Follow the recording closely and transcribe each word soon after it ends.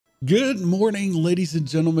Good morning, ladies and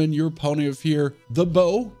gentlemen. Your PvE here. The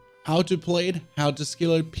bow, how to play it, how to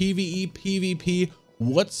skill it, PvE, PvP,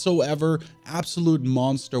 whatsoever. Absolute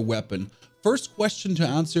monster weapon. First question to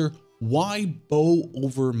answer, why bow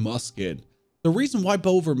over musket? The reason why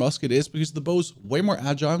bow over musket is because the bow's way more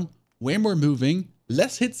agile, way more moving,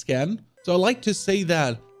 less hit scan. So I like to say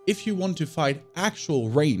that if you want to fight actual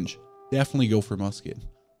range, definitely go for musket.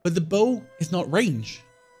 But the bow is not range.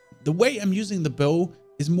 The way I'm using the bow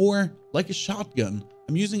is more like a shotgun.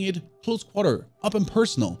 I'm using it close quarter, up and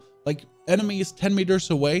personal. Like enemy is 10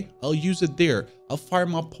 meters away, I'll use it there. I'll fire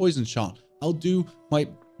my poison shot. I'll do my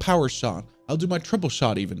power shot. I'll do my triple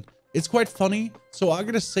shot even. It's quite funny. So I'm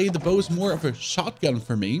gonna say the bow is more of a shotgun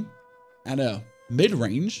for me and a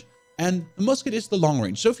mid-range, and the musket is the long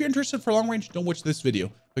range. So if you're interested for long range, don't watch this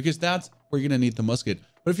video because that's where you're gonna need the musket.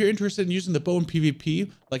 But if you're interested in using the bow in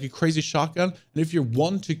PvP, like a crazy shotgun, and if you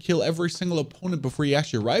want to kill every single opponent before he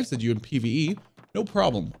actually arrives at you in PvE, no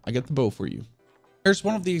problem. I get the bow for you. Here's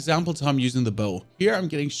one of the examples how I'm using the bow. Here I'm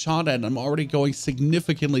getting shot at and I'm already going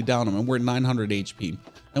significantly down him and we're at 900 HP.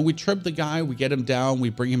 And we trip the guy, we get him down,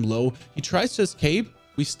 we bring him low. He tries to escape,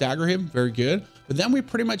 we stagger him, very good. But then we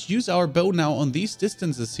pretty much use our bow now on these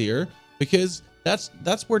distances here because that's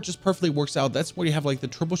where it just perfectly works out. That's where you have like the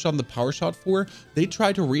triple shot and the power shot for. They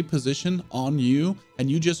try to reposition on you and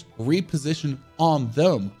you just reposition on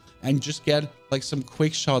them and just get like some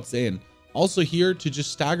quick shots in. Also here to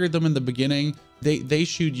just stagger them in the beginning, they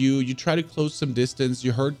shoot you, you try to close some distance,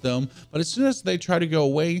 you hurt them, but as soon as they try to go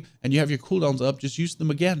away and you have your cooldowns up, just use them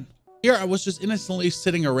again. Here I was just innocently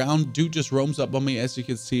sitting around, dude just roams up on me. As you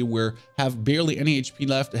can see, we have barely any HP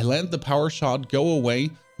left. I land the power shot, go away,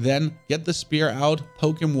 then get the spear out,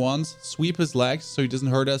 poke him once, sweep his legs so he doesn't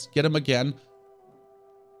hurt us, get him again,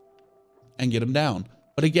 and get him down.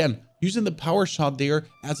 But again, using the power shot there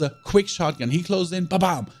as a quick shotgun, he closes in,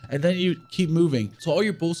 ba-bam, and then you keep moving. So all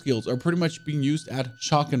your bow skills are pretty much being used at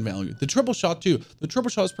shotgun value. The triple shot too. The triple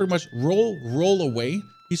shot is pretty much roll away.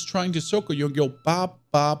 He's trying to circle you and go bop,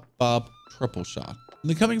 bop, bop, triple shot. In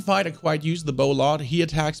the coming fight, I quite use the bow a lot. He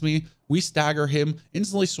attacks me, we stagger him,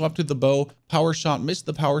 instantly swap to the bow, power shot, missed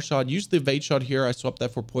the power shot, use the evade shot here, I swapped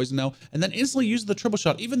that for poison now, and then instantly use the triple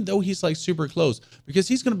shot, even though he's like super close, because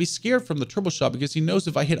he's going to be scared from the triple shot because he knows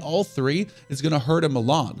if I hit all three, it's going to hurt him a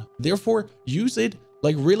lot. Therefore, use it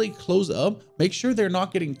like really close up, make sure they're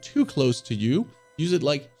not getting too close to you. Use it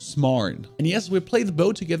like smart. And yes, we play the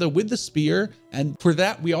bow together with the spear. And for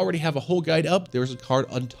that, we already have a whole guide up. There's a card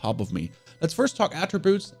on top of me. Let's first talk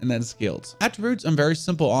attributes and then skills. Attributes, I'm very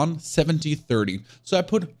simple on 70-30. So I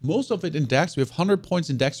put most of it in dex. We have 100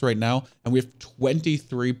 points in dex right now, and we have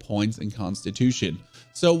 23 points in constitution.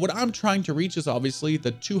 So what I'm trying to reach is obviously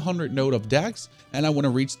the 200 node of dex, and I want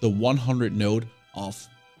to reach the 100 node of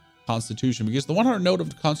constitution, because the 100 node of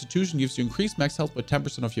the constitution gives you increased max health by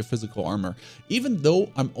 10% of your physical armor, even though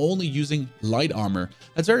I'm only using light armor.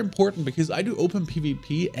 That's very important because I do open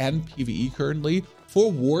PvP and PvE currently. For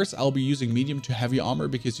wars, I'll be using medium to heavy armor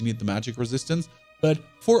because you need the magic resistance, but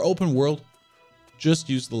for open world, just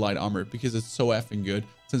use the light armor because it's so effing good,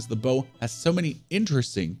 since the bow has so many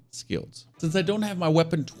interesting skills. Since I don't have my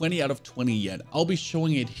weapon 20 out of 20 yet, I'll be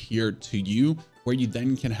showing it here to you, where you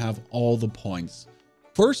then can have all the points.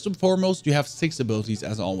 First and foremost, you have 6 abilities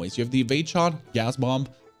as always. You have the evade shot, gas bomb,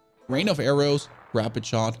 rain of arrows, rapid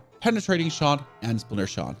shot, penetrating shot, and splinter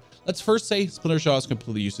shot. Let's first say splinter shot is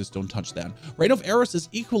completely useless, don't touch that. Rain of arrows is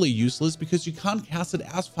equally useless because you can't cast it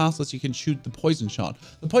as fast as you can shoot the poison shot.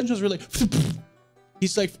 The poison shot is really,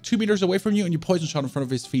 he's like 2 meters away from you and you poison shot in front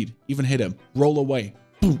of his feet, even hit him, roll away.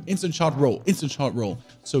 Boom, instant shot roll, instant shot roll.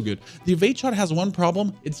 So good. The evade shot has one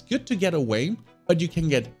problem. It's good to get away, but you can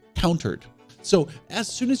get countered. So as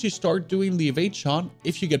soon as you start doing the evade shot,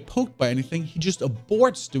 if you get poked by anything, he just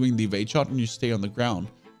aborts doing the evade shot and you stay on the ground.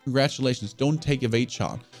 Congratulations, don't take evade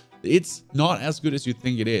shot. It's not as good as you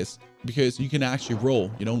think it is because you can actually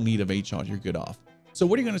roll. You don't need evade shot, you're good off. So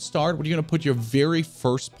what are you going to start? What are you going to put your very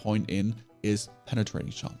first point in is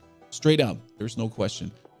penetrating shot. Straight up, there's no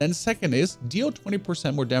question. Then second is deal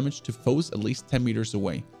 20% more damage to foes at least 10 meters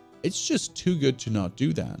away. It's just too good to not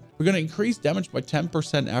do that. We're going to increase damage by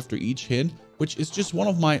 10% after each hit, which is just one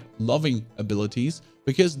of my loving abilities,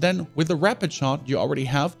 because then with the rapid shot, you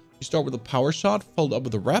start with a power shot, followed up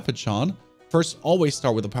with a rapid shot. First, always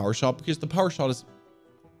start with a power shot because the power shot is,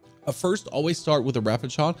 first always start with a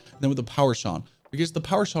rapid shot, and then with a power shot, because the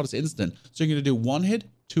power shot is instant. So you're going to do 1 hit,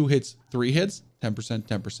 2 hits, 3 hits, 10%,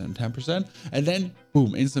 10%, 10%, and then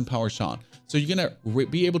boom, instant power shot. So you're going to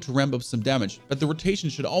be able to ramp up some damage, but the rotation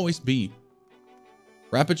should always be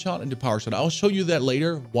rapid shot into power shot. I'll show you that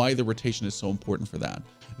later, why the rotation is so important for that.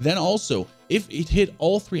 Then also, if it hit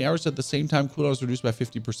all 3 arrows at the same time, cooldown is reduced by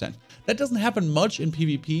 50%. That doesn't happen much in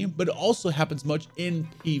PvP, but it also happens much in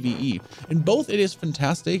PvE. In both, it is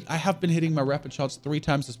fantastic. I have been hitting my rapid shots 3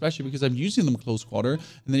 times, especially because I'm using them close quarter, and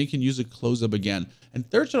then you can use a close up again. And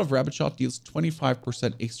third shot of rapid shot deals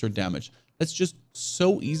 25% extra damage. That's just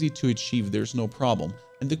so easy to achieve. There's no problem.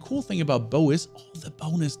 And the cool thing about bow is all the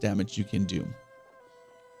bonus damage you can do,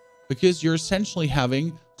 because you're essentially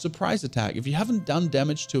having surprise attack. If you haven't done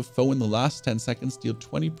damage to a foe in the last 10 seconds, deal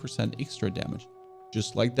 20% extra damage,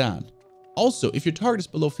 just like that. Also, if your target is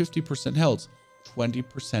below 50% health,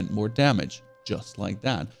 20% more damage, just like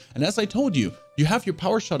that. And as I told you, you have your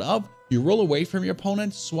power shot up, you roll away from your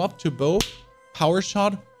opponent, swap to bow, power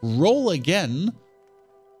shot, roll again,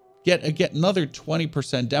 get another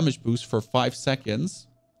 20% damage boost for 5 seconds.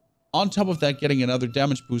 On top of that, getting another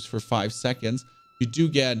damage boost for 5 seconds, you do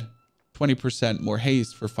get 20% more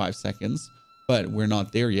haste for 5 seconds, but we're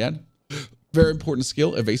not there yet. Very important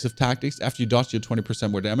skill, evasive tactics. After you dodge, you do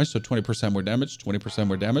 20% more damage. So 20% more damage, 20%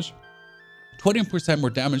 more damage, 20% more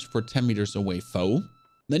damage for 10 meters away foe.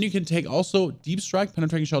 Then you can take also deep strike.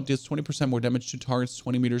 Penetrating shot deals 20% more damage to targets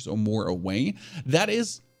 20 meters or more away. That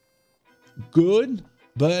is good,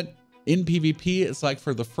 but in PvP, it's like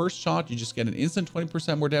for the first shot, you just get an instant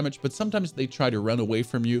 20% more damage, but sometimes they try to run away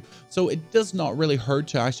from you. So it does not really hurt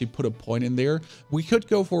to actually put a point in there. We could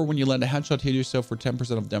go for when you land a headshot, hit yourself for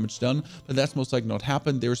 10% of damage done, but that's most likely not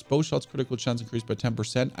happen. There's bow shots, critical chance increased by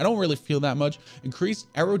 10%. I don't really feel that much. Increased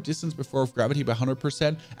arrow distance before of gravity by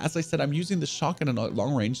 100%. As I said, I'm using the shotgun at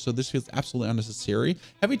long range, so this feels absolutely unnecessary.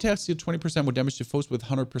 Heavy attacks deal 20% more damage to foes with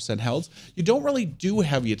 100% health. You don't really do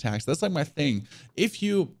heavy attacks. That's like my thing. If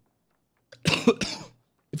you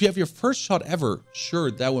have your first shot ever, sure,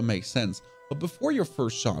 that would make sense. But before your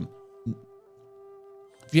first shot,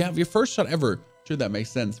 if you have your first shot ever, sure, that makes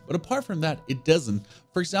sense. But apart from that, it doesn't.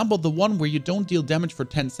 For example, the one where you don't deal damage for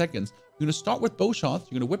 10 seconds, you're going to start with bow shots,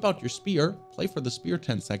 you're going to whip out your spear, play for the spear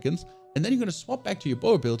 10 seconds, and then you're going to swap back to your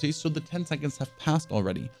bow ability, so the 10 seconds have passed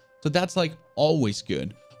already. So that's like always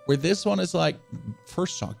good. Where this one is like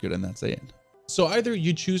first shot good, and that's it. So either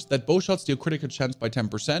you choose that bow shots deal critical chance by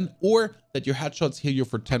 10%, or that your headshots heal you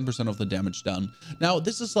for 10% of the damage done. Now,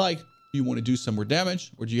 this is like, do you want to do some more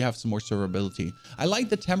damage, or do you have some more survivability? I like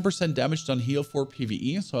the 10% damage done heal for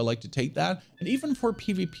PvE, so I like to take that. And even for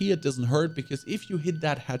PvP, it doesn't hurt, because if you hit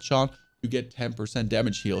that headshot, you get 10%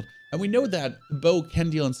 damage healed. And we know that the bow can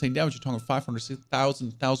deal insane damage. You're talking 500, 6,000,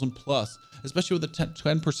 1,000 plus, especially with the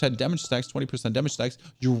 10% damage stacks, 20% damage stacks.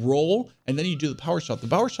 You roll, and then you do the power shot. The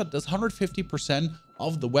power shot does 150%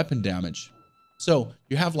 of the weapon damage. So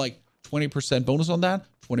you have like 20% bonus on that,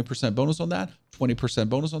 20% bonus on that, 20%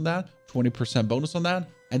 bonus on that, 20% bonus on that,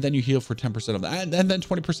 and then you heal for 10% of that, and then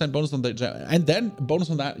 20% bonus on that, and then bonus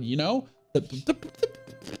on that, you know?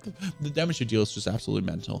 The damage you deal is just absolutely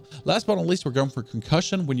mental. Last but not least, we're going for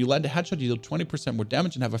concussion. When you land a headshot, you deal 20% more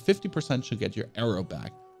damage and have a 50% to get your arrow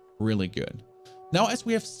back. Really good. Now, as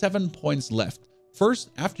we have 7 points left,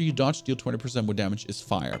 first, after you dodge, deal 20% more damage is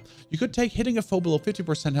fire. You could take hitting a foe below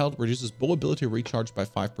 50% health, reduces bow ability recharge by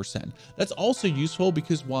 5%. That's also useful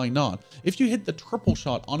because why not? If you hit the triple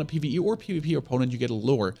shot on a PvE or PvP opponent, you get a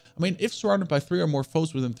lower. I mean, if surrounded by 3 or more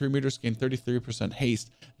foes within 3 meters, gain 33%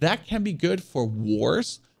 haste. That can be good for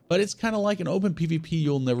wars, but it's kind of like an open PvP,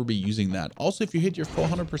 you'll never be using that. Also, if you hit your full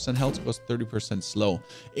 100% health, it goes 30% slow.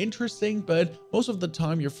 Interesting, but most of the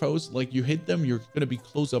time your foes, like you hit them, you're going to be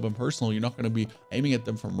close up and personal. You're not going to be aiming at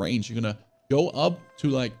them from range. You're going to go up to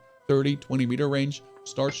like 30, 20 meter range,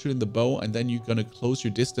 start shooting the bow, and then you're going to close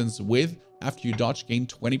your distance with, after you dodge, gain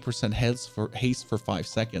 20% haste for 5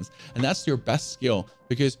 seconds. And that's your best skill,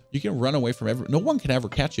 because you can run away from no one can ever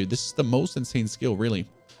catch you. This is the most insane skill, really.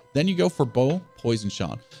 Then you go for bow, poison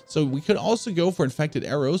shot. So we could also go for infected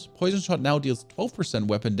arrows. Poison shot now deals 12%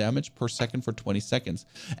 weapon damage per second for 20 seconds.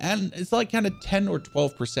 And it's like kind of 10 or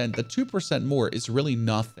 12%. The 2% more is really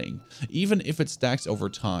nothing, even if it stacks over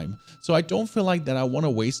time. So I don't feel like that I want to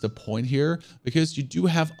waste a point here, because you do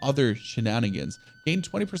have other shenanigans. Gain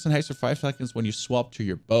 20% haste for 5 seconds when you swap to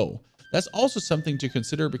your bow. That's also something to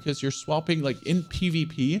consider, because you're swapping, like in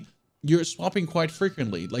PvP, you're swapping quite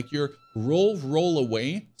frequently. Like your roll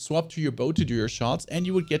away, swap to your bow to do your shots, and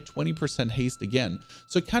you would get 20% haste again.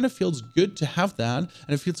 So it kind of feels good to have that, and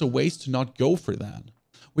it feels a waste to not go for that.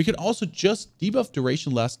 We could also just debuff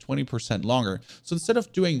duration lasts 20% longer. So instead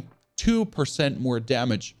of doing 2% more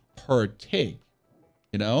damage per tick,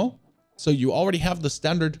 you know? So you already have the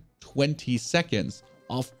standard 20 seconds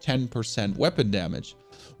of 10% weapon damage.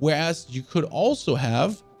 Whereas you could also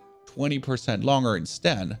have 20% longer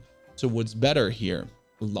instead. So what's better here?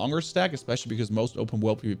 longer stack, especially because most open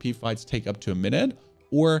world PvP fights take up to a minute,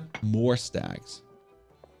 or more stacks.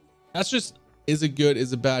 That's just, is it good?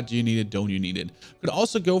 Is it bad? Do you need it? Don't you need it? Could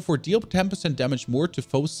also go for deal 10% damage more to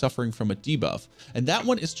foes suffering from a debuff. And that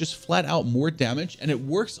one is just flat out more damage, and it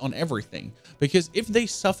works on everything. Because if they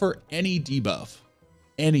suffer any debuff,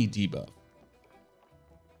 and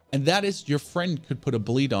that is, your friend could put a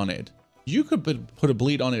bleed on it. You could put a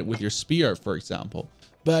bleed on it with your spear, for example.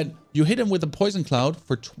 But you hit him with a poison cloud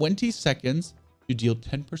for 20 seconds, you deal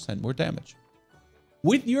 10% more damage.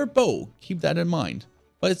 With your bow, keep that in mind.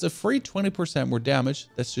 But it's a free 20% more damage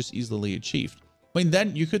that's just easily achieved. I mean,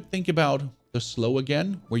 then you could think about the slow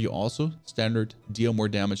again, where you also standard deal more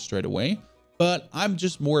damage straight away. But I'm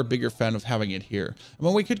just more a bigger fan of having it here. And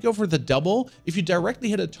when we could go for the double, if you directly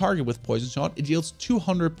hit a target with poison shot, it deals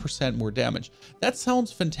 200% more damage. That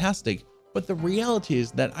sounds fantastic. But the reality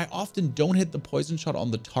is that I often don't hit the poison shot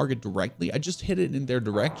on the target directly. I just hit it in their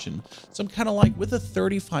direction. So I'm kind of like, with a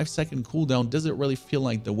 35-second cooldown, does it really feel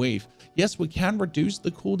like the wave? Yes, we can reduce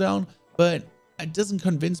the cooldown, but it doesn't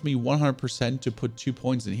convince me 100% to put 2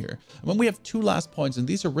 points in here. And when we have 2 last points, and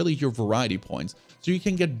these are really your variety points, so you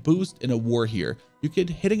can get boost in a war here. You could,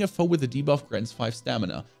 hitting a foe with a debuff grants 5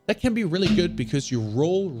 stamina. That can be really good because you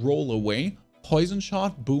roll away. Poison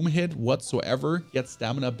shot, boom hit, whatsoever, get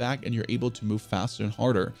stamina back, and you're able to move faster and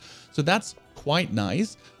harder. So that's quite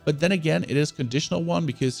nice. But then again, it is conditional one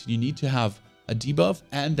because you need to have a debuff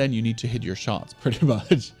and then you need to hit your shots pretty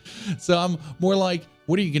much. So I'm more like,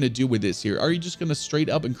 what are you going to do with this here? Are you just going to straight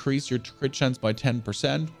up increase your crit chance by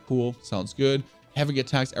 10%? Cool, sounds good. Heavy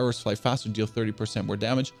attacks, arrows fly faster, deal 30% more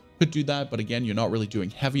damage. Could do that, but again, you're not really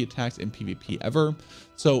doing heavy attacks in PvP ever.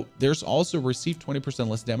 So there's also receive 20%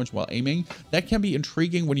 less damage while aiming. That can be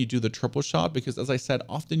intriguing when you do the triple shot, because as I said,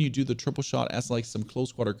 often you do the triple shot as like some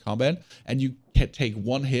close quarter combat and you can take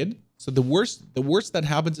 1 hit. So the worst that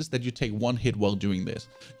happens is that you take 1 hit while doing this.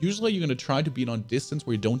 Usually you're going to try to beat on distance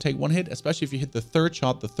where you don't take 1 hit, especially if you hit the third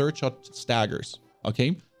shot staggers.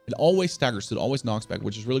 Okay. It always staggers, it always knocks back,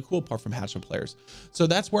 which is really cool apart from hatchet players. So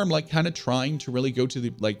that's where I'm like kind of trying to really go to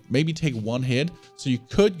the, like maybe take 1 hit. So you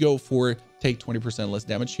could go for take 20% less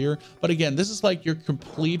damage here. But again, this is like your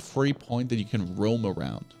complete free point that you can roam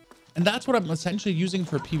around. And that's what I'm essentially using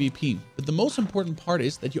for PvP. But the most important part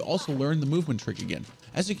is that you also learn the movement trick again.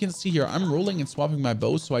 As you can see here, I'm rolling and swapping my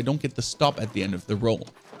bow so I don't get the stop at the end of the roll.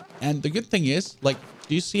 And the good thing is, like,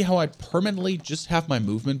 do you see how I permanently just have my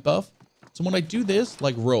movement buff? So when I do this,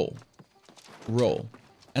 like roll, and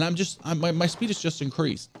my speed is just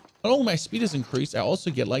increased. Not only my speed is increased, I also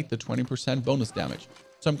get like the 20% bonus damage.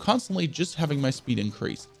 So I'm constantly just having my speed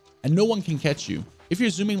increased, and no one can catch you. If you're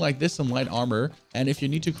zooming like this in light armor, and if you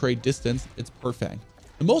need to create distance, it's perfect.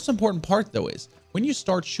 The most important part though is when you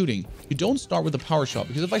start shooting, you don't start with a power shot,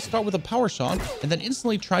 because if I start with a power shot and then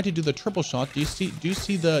instantly try to do the triple shot, do you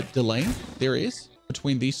see the delay there is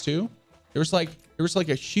between these two? There's like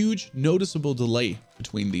a huge noticeable delay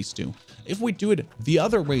between these two. If we do it the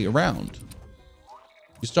other way around,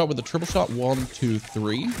 you start with a triple shot, 1, 2,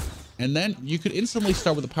 3, and then you could instantly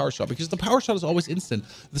start with a power shot, because the power shot is always instant.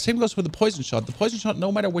 The same goes with the poison shot. The poison shot,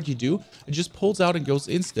 no matter what you do, it just pulls out and goes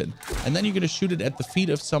instant. And then you're going to shoot it at the feet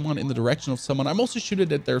of someone, in the direction of someone. I'm also shoot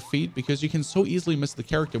it at their feet because you can so easily miss the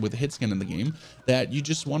character with the hit scan in the game that you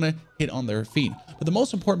just want to hit on their feet. But the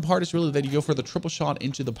most important part is really that you go for the triple shot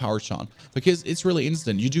into the power shot, because it's really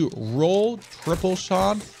instant. You do roll, triple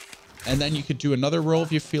shot, and then you could do another roll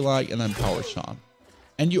if you feel like, and then power shot.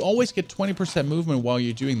 And you always get 20% movement while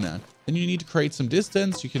you're doing that. Then you need to create some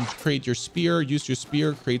distance. You can create your spear, use your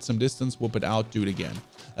spear, create some distance, whoop it out, do it again.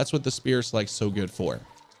 That's what the spear is like so good for.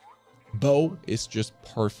 Bow is just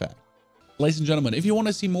perfect. Ladies and gentlemen, if you want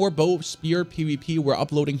to see more bow spear PvP, we're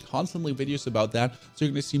uploading constantly videos about that. So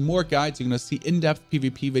you're going to see more guides, you're going to see in-depth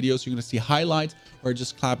PvP videos, you're going to see highlights or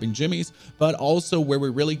just clapping jimmies, but also where we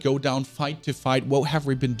really go down fight to fight. What have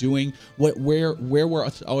we been doing? Where were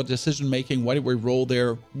our decision making? Why did we roll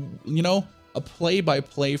there? You know, a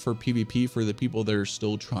play-by-play for PvP for the people that are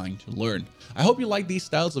still trying to learn. I hope you like these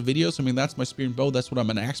styles of videos. I mean, that's my spear and bow. That's what I'm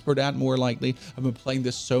an expert at, more likely. I've been playing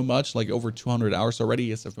this so much, like over 200 hours already.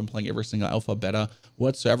 Yes, I've been playing every single alpha, beta,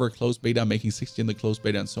 whatsoever, closed beta, making 60 in the closed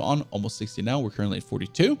beta and so on. Almost 60 now. We're currently at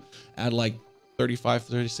 42 at like 35,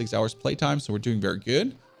 36 hours playtime. So we're doing very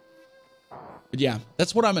good. But yeah,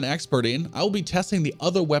 that's what I'm an expert in. I'll be testing the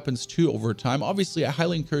other weapons too over time. Obviously, I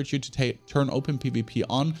highly encourage you to turn open PvP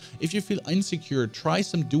on. If you feel insecure, try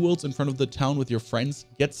some duels in front of the town with your friends,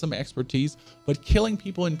 get some expertise. But killing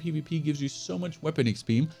people in PvP gives you so much weapon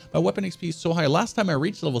XP. My weapon XP is so high. Last time I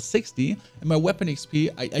reached level 60 and my weapon XP,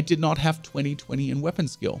 I did not have 20 in weapon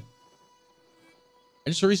skill. I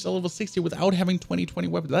just reached level 60 without having 2020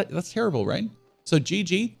 weapons. That's terrible, right? So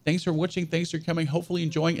GG, thanks for watching, thanks for coming, hopefully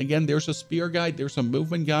enjoying. Again, there's a spear guide, there's a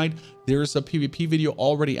movement guide, there's a PvP video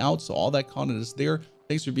already out, so all that content is there.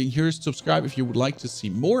 Thanks for being here. Subscribe if you would like to see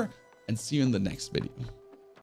more, and see you in the next video.